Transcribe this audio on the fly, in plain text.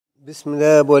بسم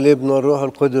الله والابن والروح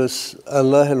القدس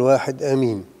الله الواحد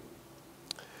امين.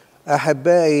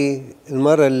 احبائي،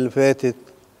 المره اللي فاتت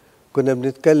كنا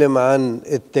بنتكلم عن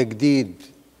التجديد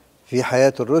في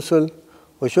حياه الرسل،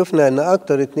 وشفنا ان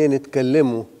اكتر اتنين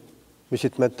اتكلموا مش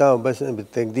اتمتعوا بس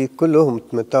بالتجديد، كلهم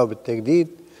اتمتعوا بالتجديد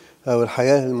او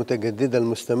الحياه المتجدده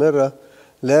المستمره.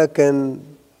 لكن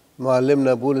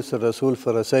معلمنا بولس الرسول في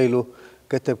رسائله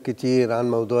كتب كتير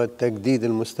عن موضوع التجديد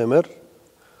المستمر،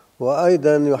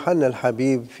 وأيضا يوحنا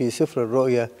الحبيب في سفر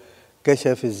الرؤيا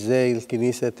كشف إزاي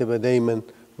الكنيسة تبقى دايما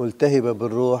ملتهبة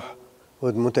بالروح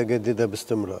ومتجددة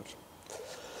باستمرار.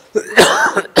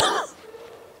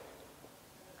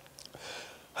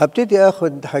 هبتدي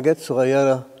أخد حاجات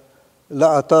صغيرة،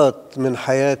 لقطات من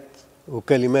حياة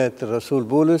وكلمات الرسول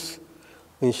بولس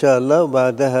إن شاء الله،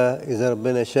 وبعدها إذا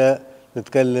ربنا شاء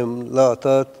نتكلم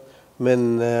لقطات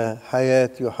من حياة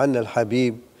يوحنا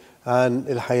الحبيب عن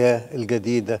الحياة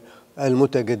الجديدة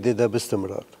المتجددة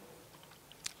باستمرار.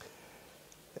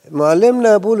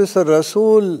 معلمنا بولس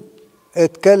الرسول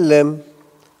اتكلم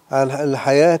عن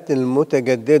الحياة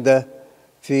المتجددة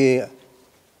في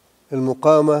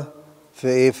المقامة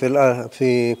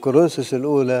في كورنثوس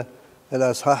الأولى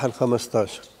الأصحاح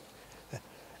 15.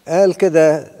 قال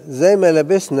كده: زي ما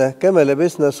لبسنا كما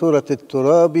لبسنا صورة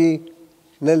الترابي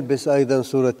نلبس أيضا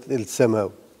صورة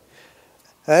السماوي.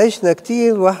 عشنا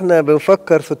كتير واحنا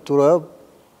بنفكر في التراب،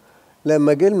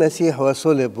 لما جه المسيح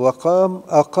وصلب وقام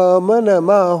أقامنا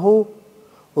معه،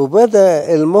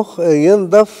 وبدأ المخ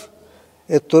ينضف،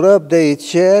 التراب ده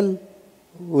يتشال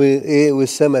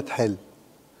والسماء تحل،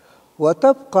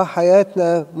 وتبقى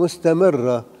حياتنا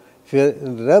مستمرة في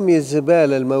رمي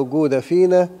الزبالة الموجودة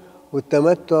فينا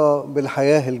والتمتع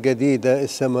بالحياة الجديدة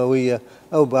السماوية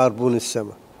أو بعربون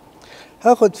السماء.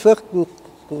 هاخد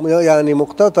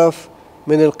مقتطف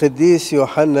من القديس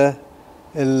يوحنا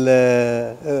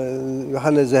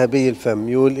الذهبي الفم.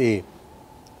 يقول ايه؟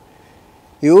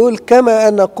 يقول: كما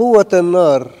ان قوة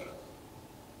النار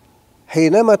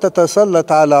حينما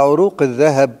تتسلط على عروق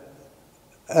الذهب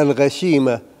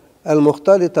الغشيمة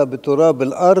المختلطة بتراب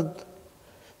الارض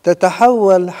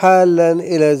تتحول حالا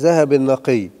الى ذهب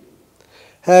نقي،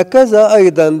 هكذا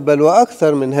ايضا بل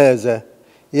واكثر من هذا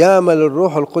يعمل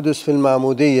الروح القدس في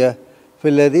المعمودية في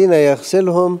الذين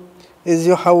يغسلهم، إذ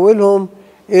يحولهم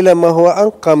إلى ما هو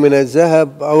أنقى من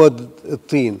الذهب عوض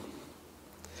الطين.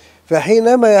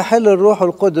 فحينما يحل الروح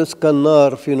القدس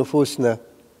كالنار في نفوسنا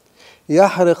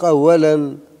يحرق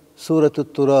أولا صورة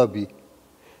الترابي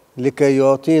لكي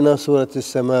يعطينا صورة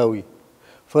السماوي،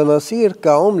 فنصير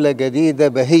كعملة جديدة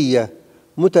بهية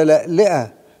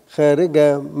متلألئة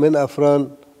خارجة من أفران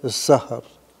الصهر.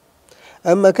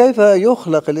 أما كيف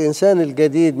يخلق الإنسان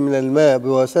الجديد من الماء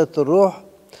بواسطة الروح،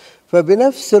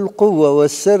 فبنفس القوة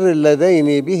والسر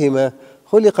اللذين بهما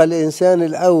خلق الإنسان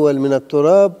الأول من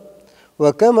التراب،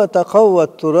 وكما تقوى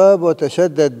التراب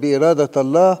وتشدد بإرادة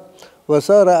الله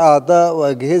وصار أعضاء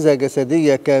وأجهزة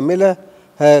جسدية كاملة،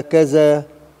 هكذا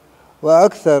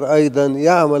وأكثر أيضا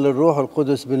يعمل الروح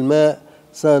القدس بالماء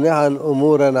صانعا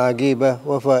أمورا عجيبة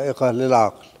وفائقة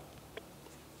للعقل.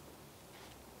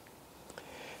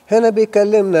 هنا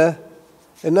بيكلمنا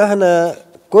إن احنا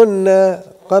كنا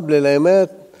قبل العماد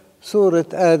صورة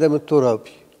آدم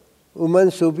الترابي،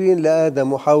 ومنسوبين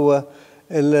لآدم وحواء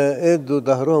اللي ادوا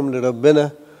ظهرهم لربنا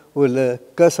واللي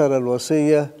كسر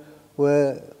الوصية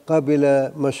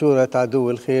وقبل مشورة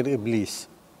عدو الخير إبليس.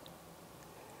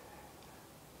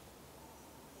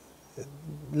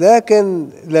 لكن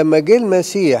لما جه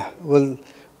المسيح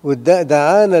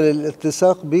ودعانا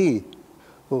للالتصاق بيه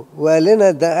وقال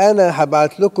لنا: ده أنا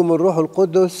هبعت لكم الروح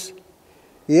القدس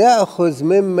يأخذ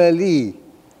مما لي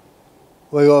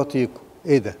ويعطيكم.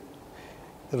 ايه ده؟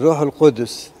 الروح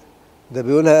القدس ده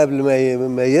بيقولها قبل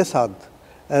ما يصعد: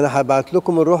 انا هبعت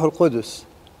لكم الروح القدس،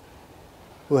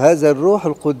 وهذا الروح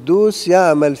القدوس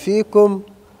يعمل فيكم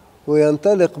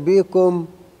وينطلق بكم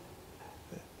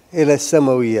الى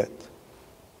السماويات.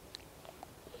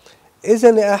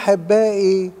 اذن يا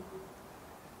احبائي،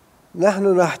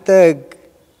 نحن نحتاج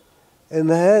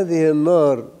ان هذه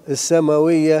النار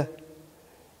السماوية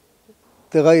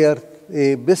تغير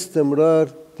باستمرار،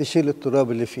 تشيل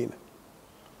التراب اللي فينا.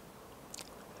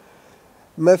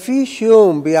 ما فيش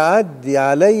يوم بيعدي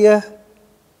عليا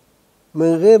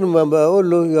من غير ما بقول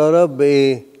له: يا رب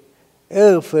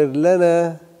اغفر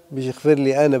لنا، مش اغفر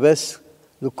لي انا بس،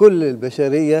 لكل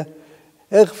البشرية،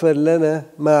 اغفر لنا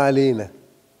ما علينا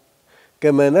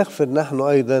كما نغفر نحن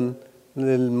ايضا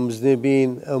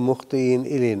للمذنبين او مخطئين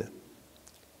الينا.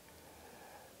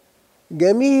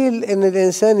 جميل ان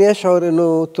الانسان يشعر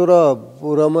انه تراب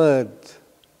ورماد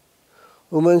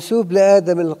ومنسوب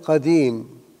لآدم القديم،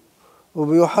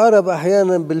 وبيحارب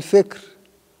احيانا بالفكر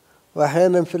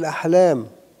وأحيانا في الأحلام،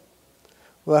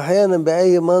 وأحيانا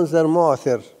بأي منظر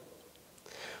معثر،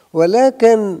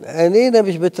 ولكن عينينا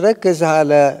مش بتركز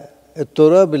على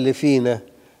التراب اللي فينا،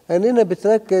 عينينا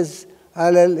بتركز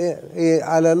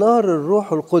على نار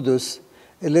الروح القدس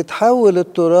اللي تحول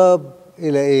التراب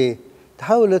إلى إيه؟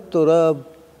 تحول التراب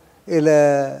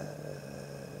إلى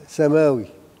سماوي.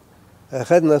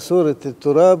 أخذنا صورة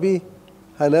الترابي،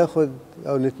 هناخد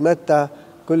أو نتمتع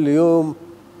كل يوم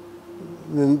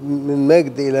من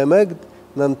مجد إلى مجد،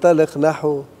 ننطلق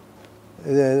نحو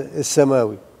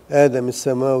السماوي، آدم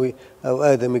السماوي أو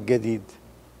آدم الجديد.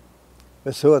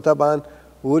 بس هو طبعا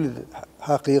ولد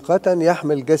حقيقة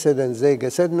يحمل جسدا زي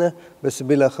جسدنا بس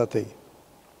بلا خطية.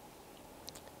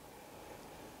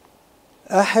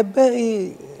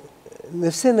 أحبائي،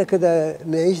 نفسنا كده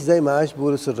نعيش زي ما عاش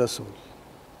بولس الرسول.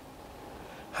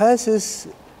 حاسس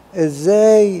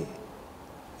ازاي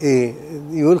ايه؟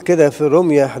 يقول كده في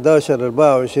رومية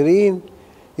 11:24،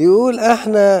 يقول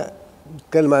احنا،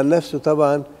 بيتكلم عن نفسه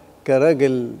طبعا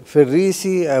كراجل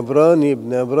فريسي عبراني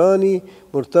ابن عبراني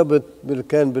مرتبط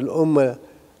كان بالأمة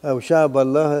أو شعب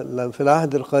الله في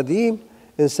العهد القديم،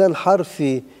 إنسان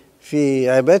حرفي في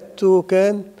عبادته،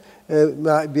 كان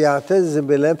بيعتز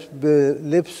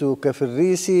بلبسه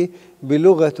كفريسي،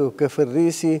 بلغته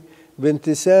كفريسي،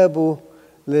 بانتسابه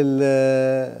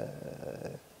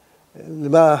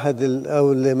لمعهد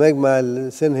أو لمجمع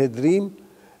السنهدريم،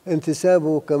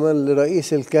 انتسابه كمان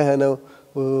لرئيس الكهنة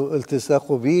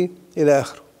والتصاقه به إلى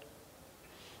آخره.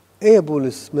 إيه يا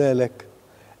بولس مالك؟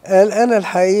 قال أنا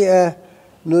الحقيقة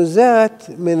نزعت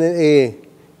من إيه؟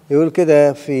 يقول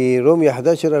كده في رومية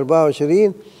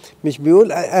 11:24، مش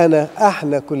بيقول أنا،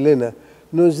 إحنا كلنا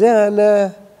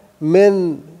نزعنا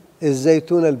من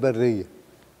الزيتونة البرية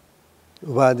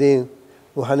وبعدين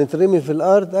وهنترمي في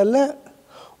الأرض. قال لا،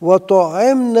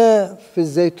 وطعمنا في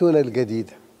الزيتونة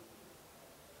الجديدة.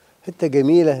 حتة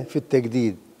جميلة في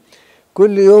التجديد.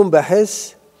 كل يوم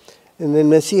بحس إن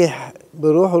المسيح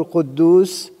بروحه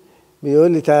القدوس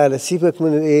بيقول لي تعالى سيبك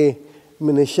من الإيه؟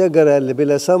 من الشجرة اللي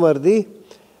بلا ثمر دي،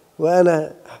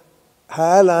 وأنا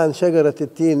هألعن شجرة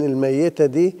التين الميتة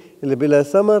دي اللي بلا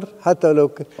ثمر،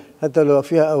 حتى لو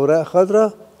فيها أوراق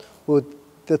خضراء،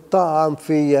 وتتطعم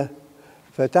فيا،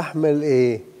 فتحمل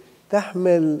إيه؟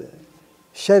 تحمل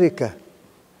شركة.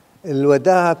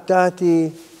 الوداعة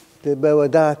بتاعتي تبقى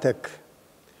وداعتك،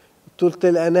 طولة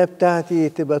الأناة بتاعتي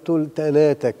تبقى طولة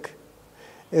أناتك،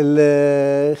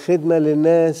 الخدمة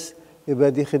للناس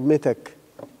يبقى دي خدمتك،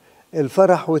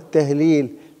 الفرح والتهليل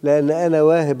لأن أنا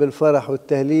واهب الفرح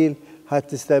والتهليل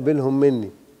هتستقبلهم مني.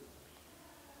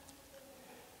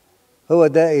 هو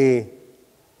ده إيه؟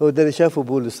 هو ده اللي شافه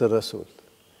بولس الرسول،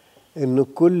 إنه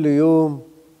كل يوم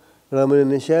رغم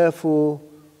إن شافه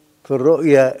في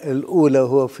الرؤية الأولى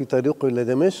وهو في طريقه إلى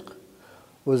دمشق،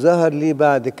 وظهر لي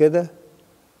بعد كده،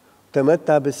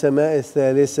 تمتع بالسماء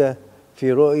الثالثة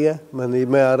في رؤية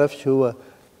ما يعرفش هو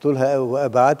طولها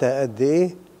وأبعادها قد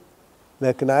إيه،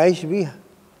 لكن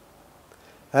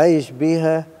عايش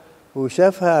بيها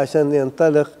وشافها عشان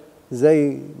ينطلق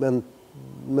زي من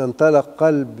انطلق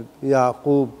قلب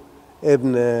يعقوب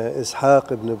ابن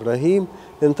إسحاق ابن إبراهيم،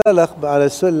 انطلق على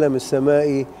السلم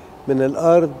السمائي من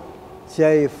الأرض،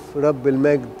 شايف رب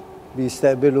المجد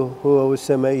بيستقبله هو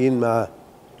والسمائيين معاه.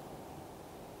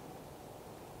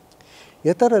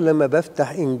 يا ترى لما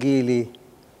بفتح إنجيلي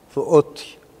في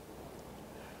أوضتي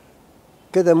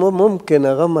كده ممكن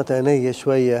أغمض عيني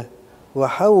شوية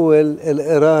وأحول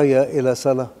القراية إلى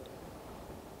صلاة؟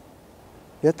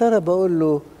 يا ترى بقول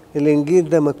له الإنجيل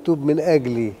ده مكتوب من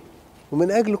أجلي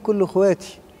ومن أجل كل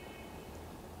إخواتي،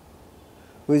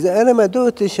 وإذا أنا ما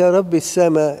دقتش يا رب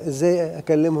السماء، إزاي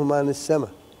أكلمهم عن السماء؟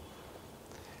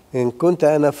 إن كنت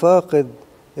أنا فاقد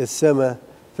السماء،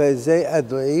 فإزاي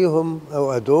أدعيهم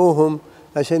أو أدعوهم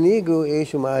عشان يجوا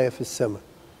يعيشوا معايا في السماء؟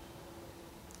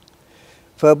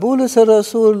 فبولس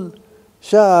الرسول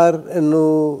شعر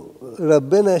إنه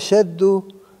ربنا شده،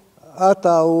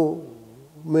 قطعوا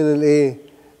من الإيه؟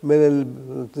 من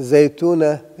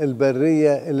الزيتونة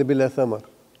البرية اللي بلا ثمر،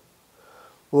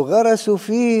 وغرسوا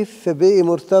فيه، فبقي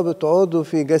مرتبط عضو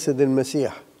في جسد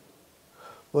المسيح،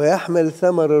 ويحمل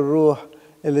ثمر الروح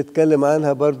اللي اتكلم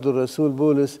عنها برضو الرسول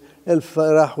بولس،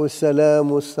 الفرح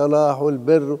والسلام والصلاح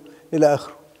والبر إلى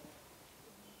آخره.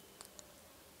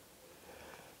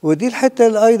 ودي الحتة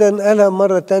اللي أيضا قالها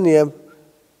مرة تانية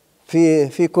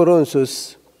في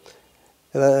كورنثوس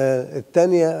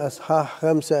الثانية أصحاح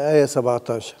 5 آية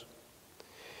 17،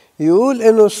 يقول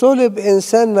إنه صلب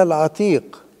إنساننا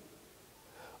العتيق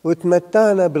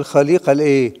وتمتعنا بالخليقة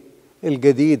الإيه؟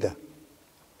 الجديدة.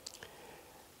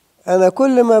 أنا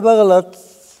كل ما بغلط،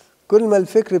 كل ما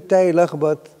الفكر بتاعي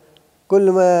لخبط،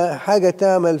 كل ما حاجة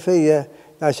تعمل فيا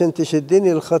عشان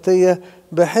تشدني الخطية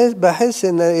بحس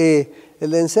ان ايه،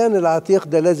 الانسان العتيق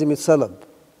ده لازم يتصلب،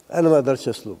 انا ما اقدرش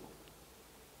اصلبه.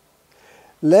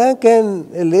 لكن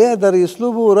اللي يقدر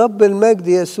يصلبه رب المجد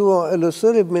يسوع اللي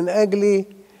صلب من اجلي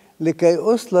لكي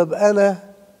اصلب انا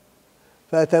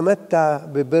فاتمتع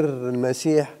ببر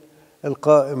المسيح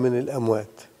القائم من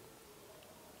الاموات.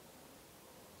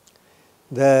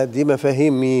 دي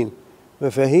مفاهيم مين؟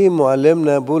 مفاهيم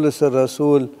معلمنا بولس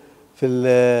الرسول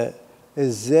في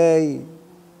ازاي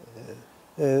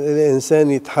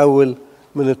الانسان يتحول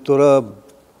من التراب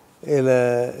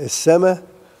الى السماء،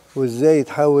 وازاي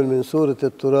يتحول من صورة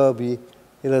الترابي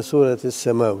الى صورة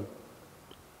السماوي.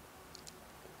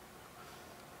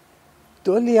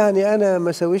 تقول لي يعني انا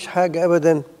ما سويش حاجة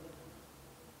ابدا.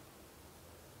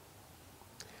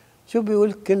 شوف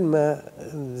بيقول كلمة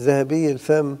ذهبية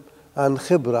الفم عن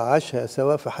خبرة عاشها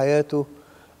سواء في حياته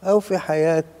أو في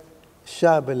حياة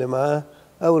الشعب اللي معاه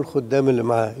أو الخدام اللي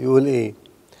معاه. يقول إيه؟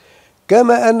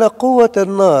 كما أن قوة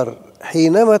النار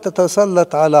حينما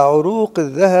تتسلط على عروق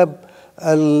الذهب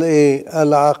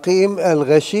العقيم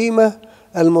الغشيمة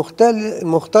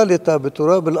المختلطة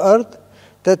بتراب الأرض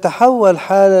تتحول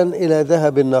حالا إلى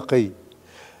ذهب نقي،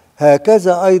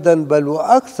 هكذا أيضا بل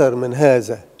وأكثر من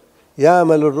هذا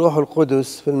يعمل الروح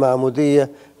القدس في المعمودية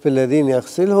في الذين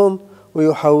يغسلهم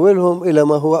ويحولهم إلى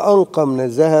ما هو أنقى من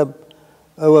الذهب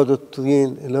عوض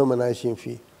الطين اللي هم عايشين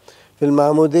فيه. في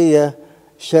المعمودية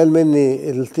شال مني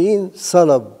الطين،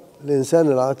 صلب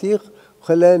الإنسان العتيق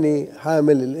وخلاني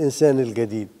حامل الإنسان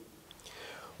الجديد.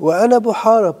 وأنا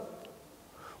بحارب،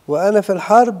 وأنا في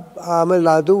الحرب أعمل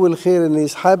العدو الخير إن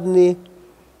يسحبني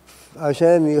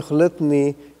عشان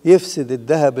يخلطني، يفسد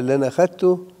الذهب اللي أنا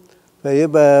أخدته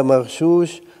فيبقى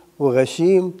مغشوش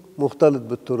وغشيم مختلط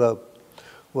بالتراب.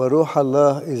 وروح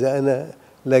الله إذا أنا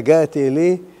لجأت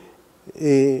إليه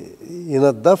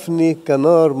ينظفني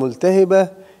كنار ملتهبة،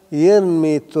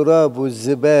 يرمي التراب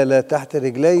والزبالة تحت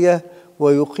رجلي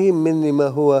ويقيم مني ما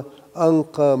هو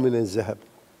أنقى من الذهب.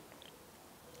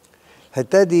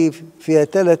 الحتة دي فيها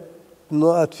 3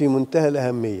 نقط في منتهى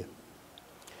الأهمية.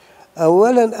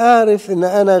 أولا أعرف أن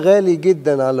أنا غالي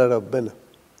جدا على ربنا،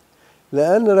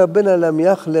 لأن ربنا لم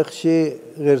يخلق شيء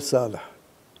غير صالح،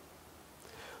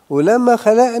 ولما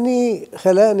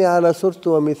خلقني على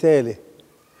صورته ومثاله،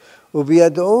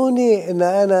 وبيدعوني أن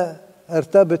أنا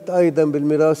أرتبط أيضا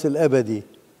بالميراث الأبدي.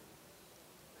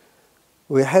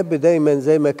 ويحب دايما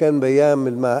زي ما كان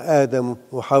بيعمل مع آدم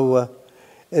وحواء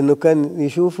أنه كان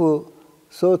يشوفوا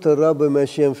صوت الرب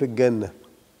ماشيا في الجنة،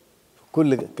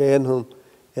 كل كيانهم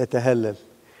يتهلل.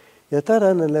 يا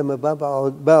ترى أنا لما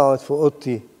بقعد في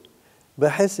أوضتي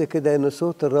بحس كده أن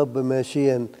صوت الرب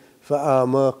ماشيا في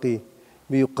أعماقي،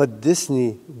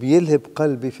 بيقدسني، بيلهب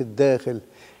قلبي في الداخل،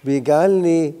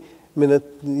 بيجعلني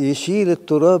يشيل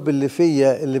التراب اللي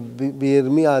فيا اللي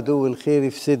بيرميه عدو الخير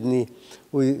يفسدني،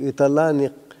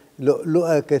 ويطلعني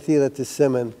لؤلؤة كثيرة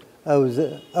الثمن أو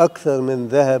أكثر من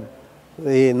ذهب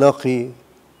نقي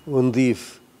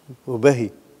ونظيف وبهي.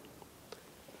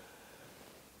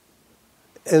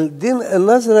 دي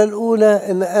النظرة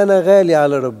الأولى، أن أنا غالي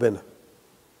على ربنا،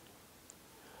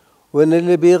 وأن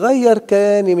اللي بيغير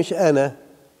كياني مش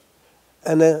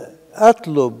أنا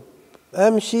أطلب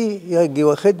أمشي يجي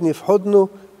واخدني في حضنه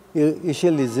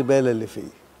يشيل لي الزبالة اللي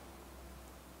فيه.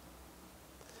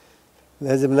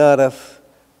 لازم نعرف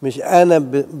مش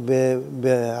أنا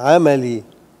بعملي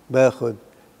باخد،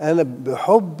 أنا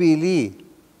بحبي ليه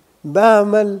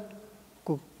بعمل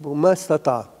ما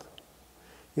استطعت.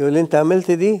 يقول لي أنت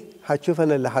عملت دي، هتشوف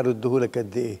أنا اللي هردهولك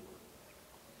قد إيه.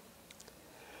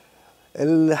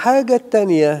 الحاجة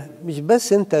التانية مش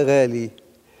بس أنت غالي،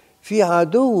 في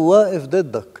عدو واقف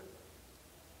ضدك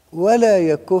ولا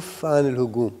يكف عن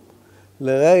الهجوم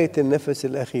لغاية النفس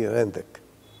الأخير عندك.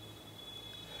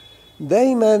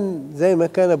 دايما زي ما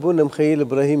كان أبونا مخيل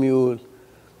إبراهيم يقول،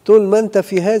 طول ما أنت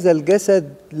في هذا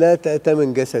الجسد لا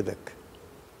تأتمن جسدك.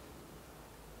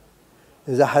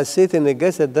 إذا حسيت أن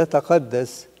الجسد ده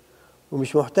تقدس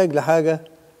ومش محتاج لحاجة،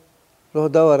 روح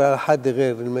دور على حد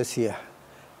غير المسيح،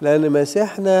 لأن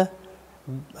مسيحنا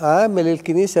عامل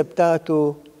الكنيسة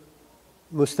بتاعته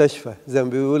مستشفى، زي ما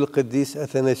بيقول القديس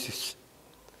أثناسيوس،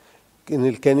 إن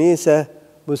الكنيسة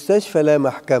مستشفى لا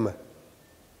محكمة.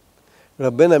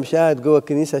 ربنا مش قاعد جوه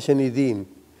الكنيسة عشان يدين،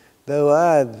 ده هو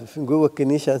قاعد جوه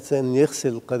الكنيسة عشان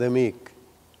يغسل قدميك،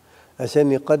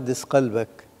 عشان يقدس قلبك،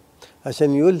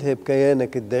 عشان يلهب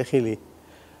كيانك الداخلي،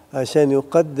 عشان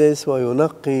يقدس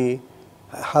وينقي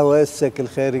حواسك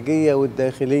الخارجية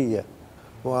والداخلية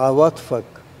وعواطفك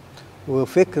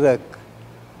وفكرك،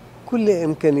 كل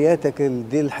إمكانياتك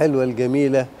دي الحلوة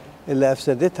الجميلة اللي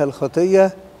أفسدتها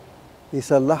الخطية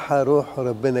يصلحها روح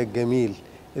ربنا الجميل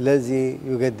الذي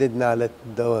يجددنا على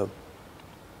الدوام.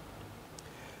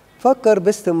 فكر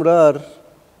باستمرار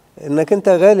انك انت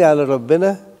غالي على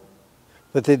ربنا،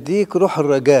 فتديك روح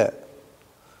الرجاء.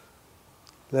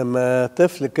 لما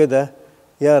طفل كده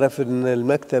يعرف ان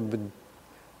المكتب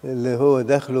اللي هو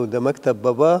داخله ده مكتب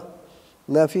باباه،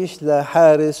 ما فيش لا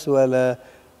حارس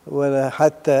ولا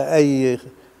حتى اي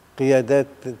قيادات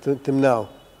تمنعه،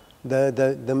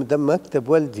 ده مكتب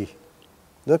والدي،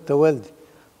 مكتب والدي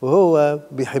وهو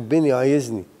بيحبني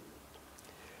وعايزني.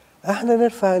 احنا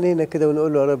نرفع عينينا كده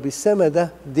ونقول له يا ربي السما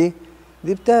دي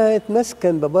بتاعت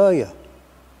مسكن بابايا.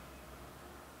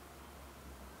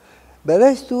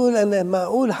 بلاش تقول انا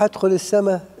معقول هدخل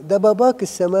السما، ده باباك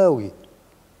السماوي.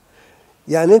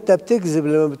 يعني انت بتكذب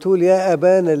لما بتقول يا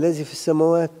ابانا الذي في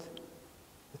السماوات.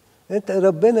 انت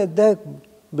ربنا اداك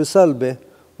بصلبه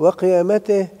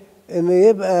وقيامته ان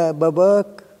يبقى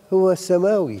باباك هو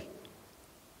السماوي،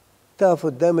 تقف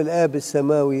قدام الاب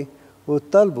السماوي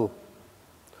وتطالبه.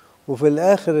 وفي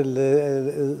الاخر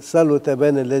صلوا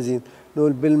ابانا الذي،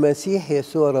 نقول بالمسيح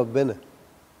يسوع ربنا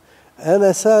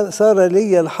انا صار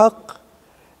لي الحق،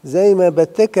 زي ما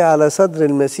بتكي على صدر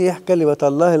المسيح كلمة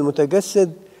الله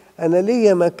المتجسد، انا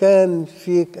لي مكان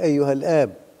فيك ايها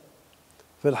الاب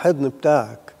في الحضن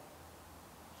بتاعك.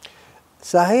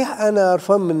 صحيح انا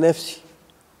قرفان من نفسي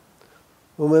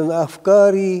ومن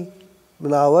افكاري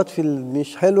من عواطفي اللي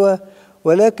مش حلوه،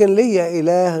 ولكن لي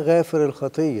اله غافر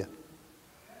الخطيه،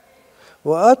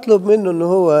 واطلب منه ان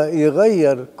هو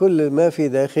يغير كل ما في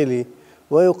داخلي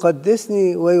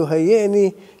ويقدسني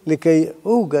ويهيئني لكي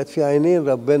اوجد في عينين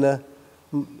ربنا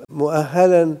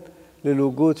مؤهلا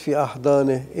للوجود في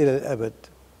احضانه الى الابد.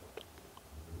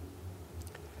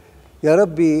 يا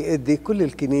ربي ادي كل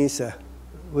الكنيسه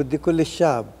وادي كل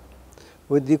الشعب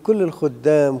وادي كل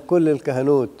الخدام كل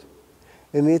الكهنوت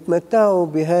ان يتمتعوا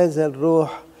بهذا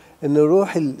الروح، ان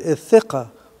روح الثقه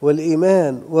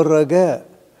والايمان والرجاء.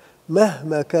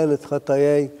 مهما كانت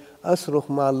خطاياي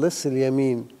اصرخ مع اللص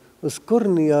اليمين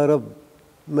اذكرني يا رب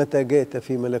متى جئت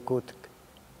في ملكوتك.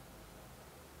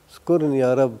 اذكرني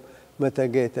يا رب متى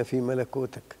جئت في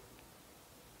ملكوتك.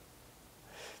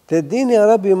 تديني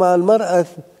يا ربي مع المرأة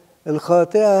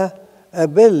الخاطئة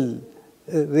أبل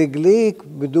رجليك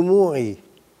بدموعي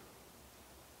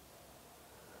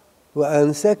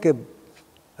وأنسكب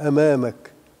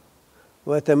أمامك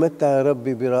وأتمتع يا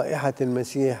ربي برائحة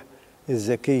المسيح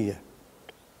الزكية.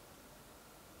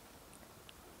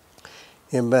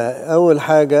 يبقى أول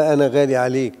حاجة أنا غالي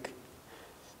عليك.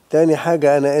 تاني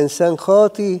حاجة أنا إنسان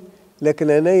خاطي،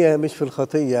 لكن عينيا مش في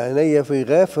الخطية، عينيا في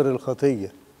غافر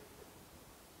الخطية.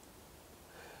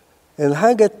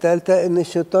 الحاجة الثالثة إن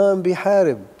الشيطان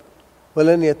بيحارب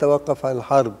ولن يتوقف عن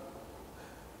الحرب،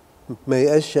 ما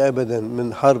يقاش أبدا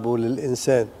من حربه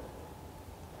للإنسان.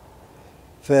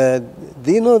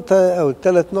 فدي نقطة أو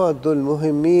الثلاث نقط دول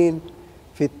مهمين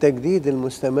في التجديد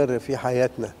المستمر في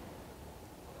حياتنا،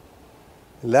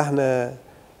 اللي احنا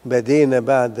بدينا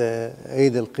بعد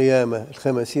عيد القيامة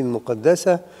الخماسين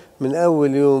المقدسة من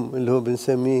أول يوم اللي هو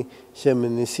بنسميه شم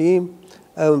النسيم،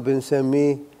 أو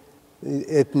بنسميه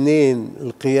 2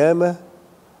 القيامة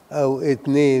أو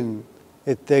 2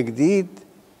 التجديد.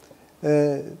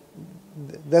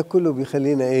 ده كله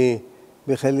بيخلينا إيه؟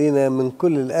 بيخلينا من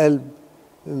كل القلب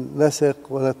نثق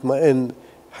ونطمئن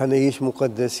هنعيش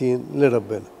مقدسين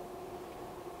لربنا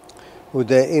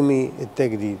ودائمي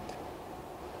التجديد.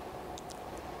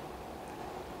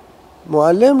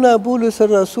 معلمنا بولس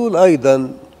الرسول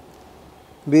أيضا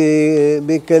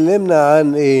بيكلمنا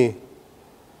عن إيه؟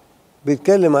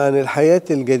 بيتكلم عن الحياة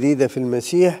الجديدة في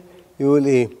المسيح. يقول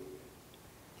إيه؟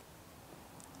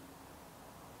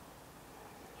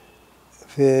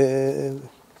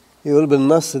 يقول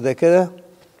بالنص ده كده: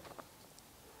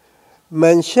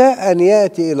 من شاء أن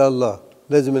يأتي إلى الله.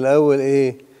 لازم الأول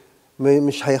إيه؟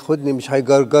 مش هياخدني، مش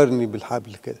هيجرجرني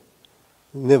بالحبل كده،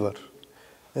 نبر.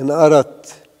 إن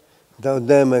أردت، ده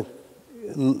قدامك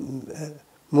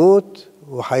موت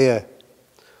وحياة،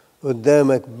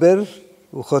 قدامك بر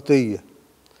وخطية،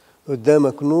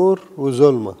 قدامك نور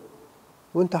وظلمة،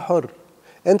 وانت حر.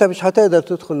 انت مش هتقدر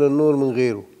تدخل النور من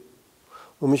غيره،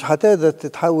 ومش هتقدر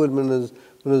تتحول من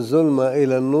الظلمة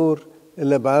إلى النور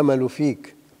إلا بعمله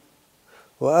فيك.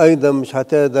 وأيضا مش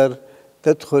هتقدر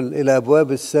تدخل إلى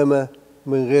أبواب السماء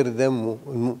من غير دمه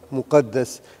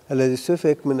المقدس الذي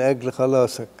سفك من أجل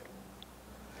خلاصك.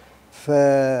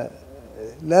 فلما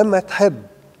تحب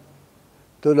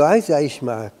تقول له عايز أعيش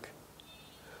معك،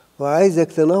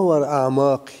 وعايزك تنور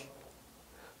أعماقي،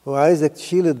 وعايزك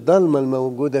تشيل الضلمة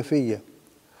الموجودة فيا،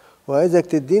 وعايزك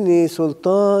تديني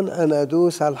سلطان أن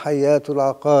أدوس على الحيات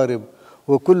والعقارب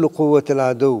وكل قوة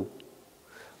العدو،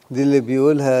 دي اللي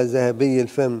بيقولها ذهبي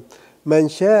الفم: من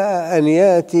شاء أن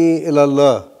يأتي إلى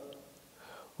الله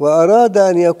وأراد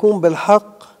أن يكون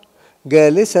بالحق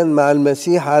جالسا مع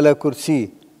المسيح على كرسيه،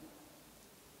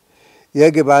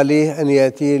 يجب عليه أن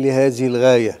يأتي لهذه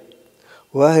الغاية،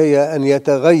 وهي أن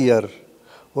يتغير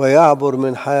ويعبر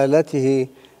من حالته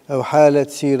أو حالة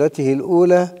سيرته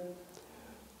الأولى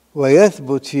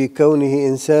ويثبت في كونه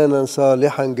إنسانا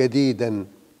صالحا جديدا.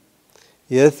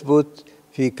 يثبت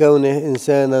في كونه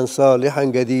إنسانا صالحا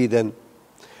جديدا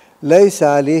ليس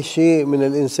عليه شيء من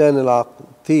الإنسان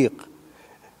العتيق،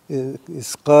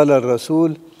 إذ قال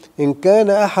الرسول: إن كان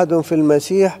أحد في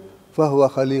المسيح فهو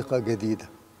خليقة جديدة.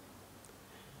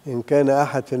 إن كان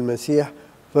أحد في المسيح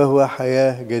فهو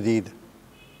حياة جديدة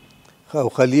أو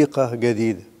خليقة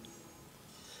جديدة،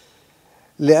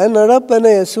 لأن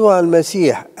ربنا يسوع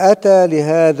المسيح أتى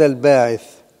لهذا الباعث،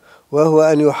 وهو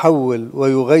أن يحول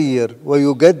ويغير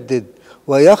ويجدد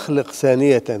ويخلق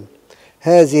ثانية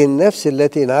هذه النفس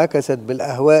التي انعكست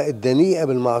بالأهواء الدنيئة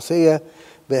بالمعصية،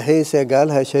 بحيث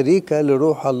يجعلها شريكة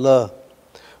لروح الله.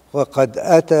 وقد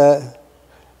أتى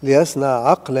ليصنع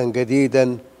عقلا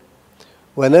جديدا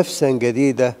ونفسا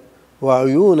جديدة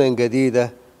وعيونا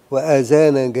جديدة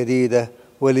وآذانا جديدة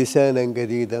ولسانا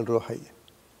جديدا روحيا.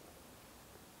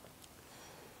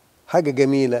 حاجة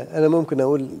جميلة. أنا ممكن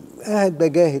أقول قاعد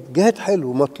بجاهد، جهاد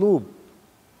حلو مطلوب،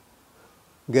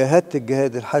 جاهدت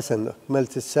الجهاد الحسن،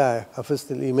 أكملت السعي،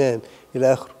 حفظت الإيمان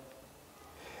إلى آخره.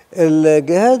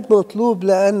 الجهاد مطلوب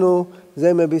لأنه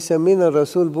زي ما بيسمينا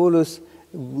الرسول بولس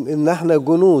إن احنا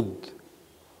جنود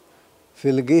في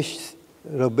الجيش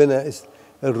ربنا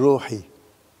الروحي.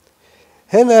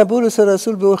 هنا بولس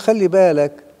الرسول بيقول خلي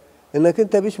بالك إنك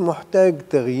أنت مش محتاج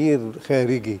تغيير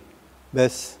خارجي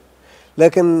بس،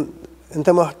 لكن أنت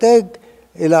محتاج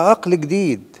إلى عقل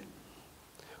جديد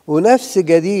ونفس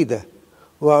جديدة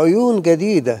وعيون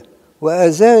جديدة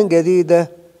وآذان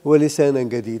جديدة ولسانا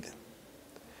جديدا.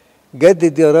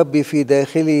 جدد يا ربي في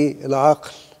داخلي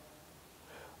العقل،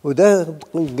 وده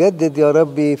جدد يا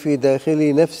ربي في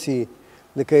داخلي نفسي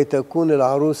لكي تكون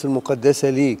العروس المقدسة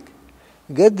ليك.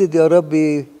 جدد يا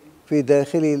ربي في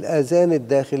داخلي الآذان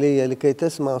الداخلية لكي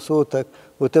تسمع صوتك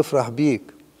وتفرح بيك.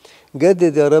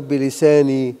 جدد يا ربي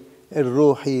لساني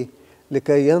الروحي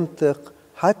لكي ينطق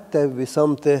حتى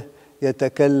بصمته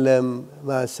يتكلم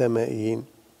مع السمائيين.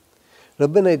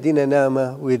 ربنا يدينا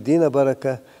نعمة ويدينا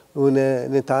بركة،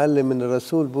 ونتعلم من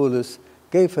الرسول بولس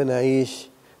كيف نعيش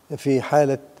في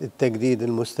حالة التجديد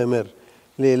المستمر.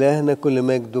 لإلهنا كل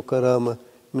مجد وكرامة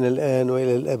من الآن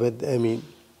وإلى الأبد آمين.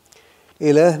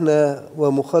 إلهنا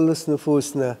ومخلص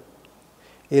نفوسنا،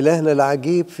 إلهنا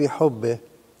العجيب في حبه،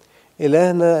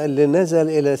 إلهنا اللي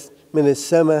نزل من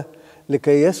السماء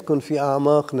لكي يسكن في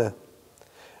أعماقنا.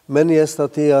 من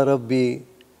يستطيع يا ربي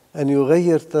أن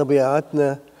يغير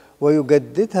طبيعتنا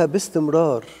ويجددها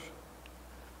باستمرار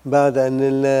بعد أن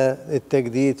نلنا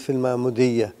التجديد في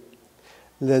المعمودية؟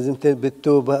 لازم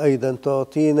بالتوبة أيضا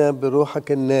تعطينا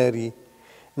بروحك الناري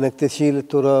أنك تشيل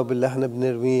التراب اللي احنا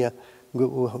بنرميه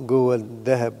جوه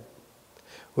الذهب،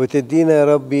 وتدينا يا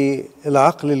ربي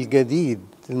العقل الجديد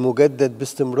المجدد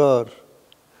باستمرار،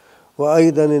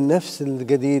 وأيضا النفس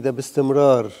الجديدة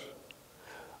باستمرار،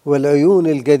 والعيون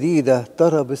الجديدة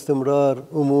ترى باستمرار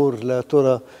أمور لا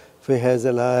ترى في هذا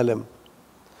العالم،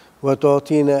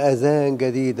 وتعطينا أذان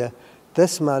جديدة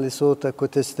تسمع لصوتك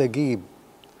وتستجيب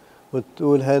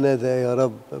وتقول هنذا يا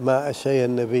رب مع أشعياء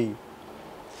النبي.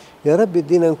 يا رب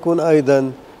ادينا نكون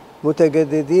أيضا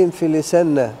متجددين في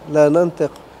لساننا، لا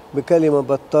ننطق بكلمة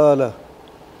بطالة،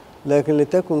 لكن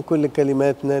لتكن كل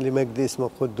كلماتنا لمجد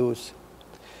اسمك القدوس.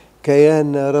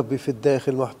 كياننا يا رب في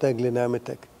الداخل محتاج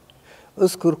لنعمتك.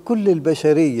 اذكر كل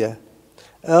البشرية،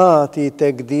 أعطي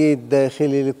تجديد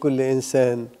داخلي لكل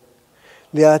إنسان،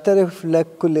 ليعترف لك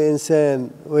كل إنسان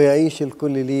ويعيش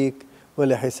الكل ليك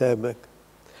ولحسابك.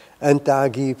 أنت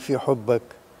عجيب في حبك،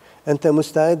 أنت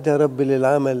مستعد يا رب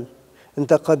للعمل،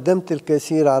 أنت قدمت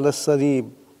الكثير على الصليب،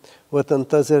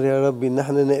 وتنتظر يا رب إن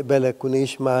احنا نقبلك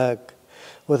ونعيش معاك،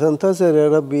 وتنتظر يا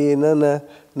رب إننا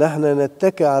نحن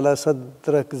نتكئ على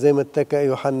صدرك زي ما اتكأ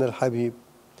يوحنا الحبيب.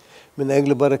 من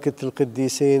أجل بركة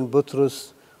القديسين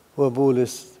بطرس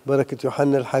وبولس، بركة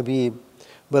يوحنا الحبيب،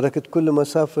 بركة كل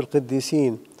مصاف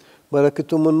القديسين،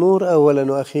 بركتهم النور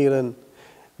أولا وأخيرا،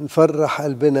 نفرح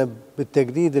قلبنا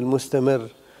بالتجديد المستمر،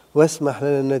 واسمح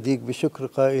لنا نديك بشكر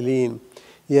قائلين: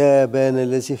 يا أبانا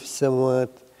الذي في السماوات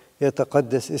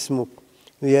يتقدس اسمك،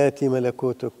 ليأتي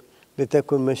ملكوتك،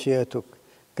 لتكن مشيئتك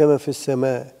كما في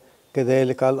السماء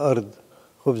كذلك على الأرض.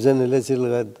 خبزنا الذي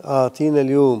الغد أعطينا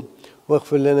اليوم،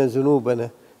 واغفر لنا ذنوبنا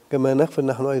كما نغفر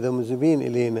نحن أيضا مذنبين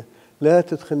إلينا، لا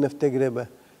تدخلنا في تجربة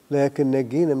لكن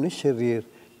نجينا من الشرير،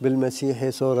 بالمسيح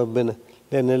يسوع ربنا،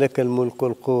 لأن لك الملك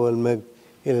والقوة والمجد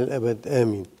إلى الأبد.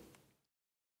 آمين.